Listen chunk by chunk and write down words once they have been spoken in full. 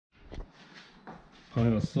朋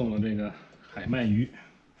友送了这个海鳗鱼，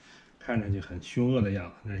看上去很凶恶的样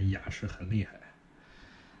子，但是牙齿很厉害。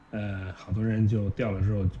好多人就钓了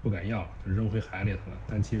之后就不敢要，就扔回海里头了。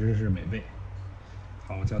但其实是美味。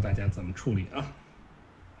好，我教大家怎么处理啊。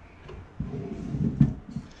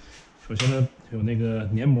首先呢，有那个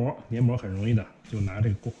黏膜，黏膜很容易的，就拿这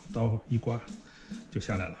个刀一刮就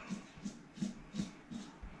下来了。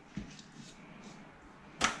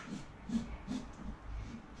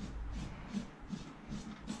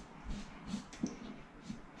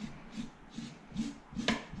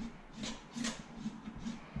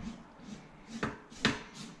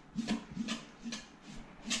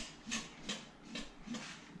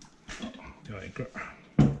掉一个。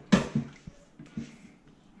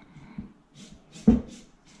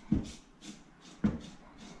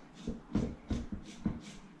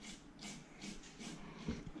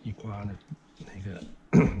一刮呢，那个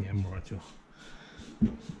黏膜就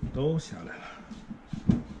都下来了。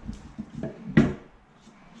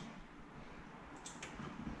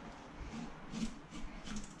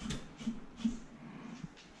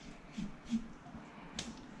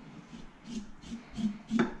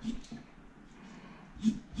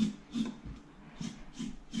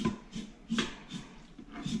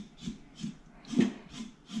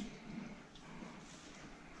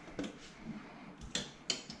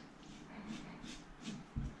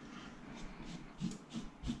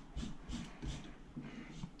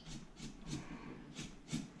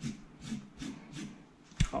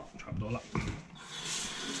好，差不多了。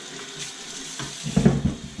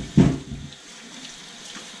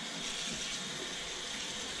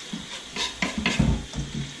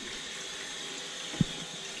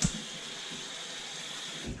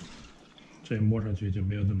这摸上去就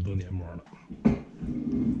没有那么多黏膜了。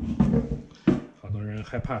好多人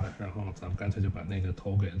害怕它，然后咱们干脆就把那个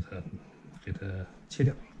头给它切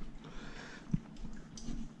掉。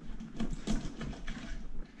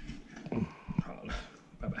好了，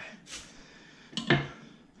拜拜。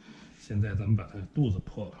现在咱们把它肚子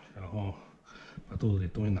破了，然后把肚子里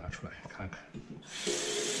东西拿出来看看。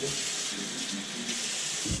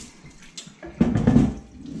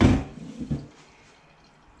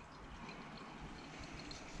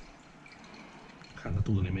看它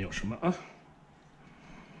肚子里面有什么啊？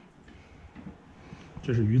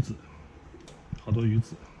这是鱼籽，好多鱼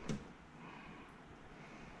籽。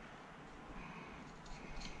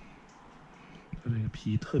它这个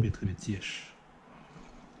皮特别结实。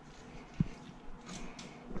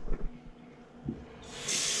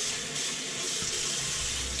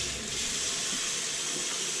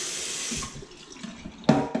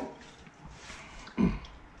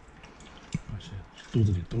把这肚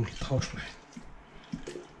子里东西掏出来，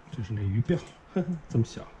这是那鱼鳔，呵呵，这么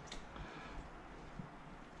小。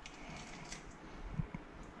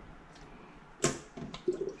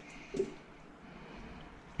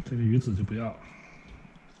这个鱼籽就不要了。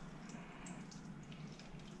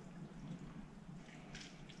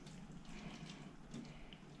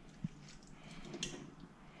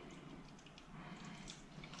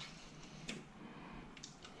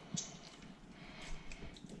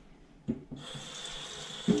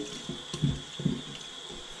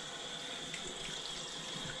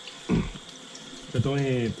这东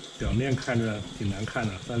西表面看着挺难看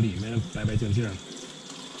的，但里面白白净净的。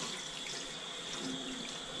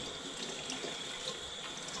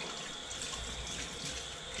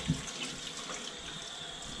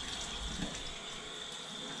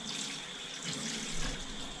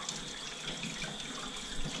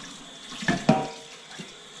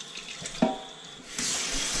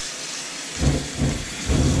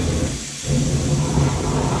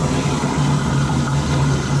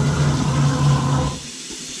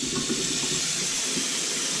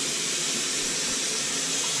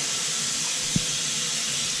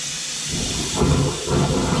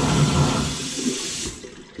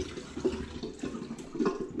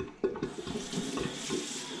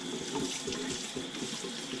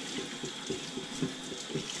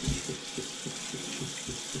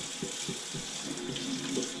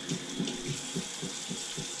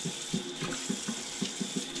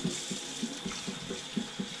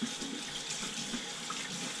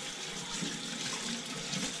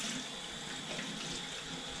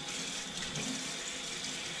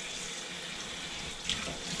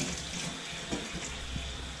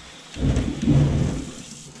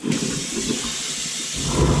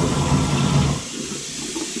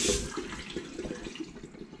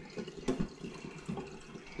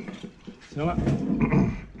行了，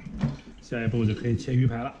下一步就可以切鱼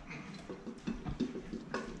排了，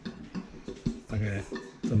大概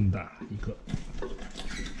这么大一个，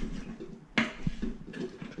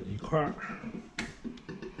这一块儿。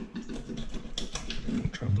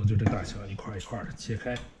差不多就这大小，一块一块的切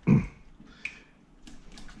开。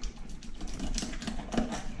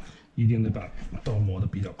一定得把刀磨得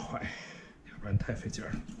比较快，要不然太费劲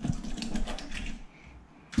儿了。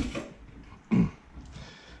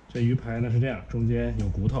这鱼排呢是这样，中间有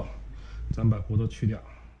骨头，咱们把骨头去掉。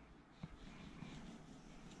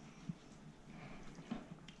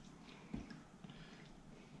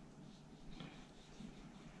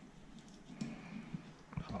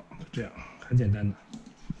好，就这样，很简单的，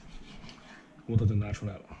骨头就拿出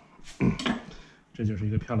来了。这就是一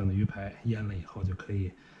个漂亮的鱼排，腌了以后就可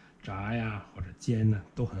以炸呀或者煎呢，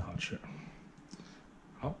都很好吃。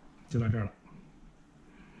好，就到这儿了。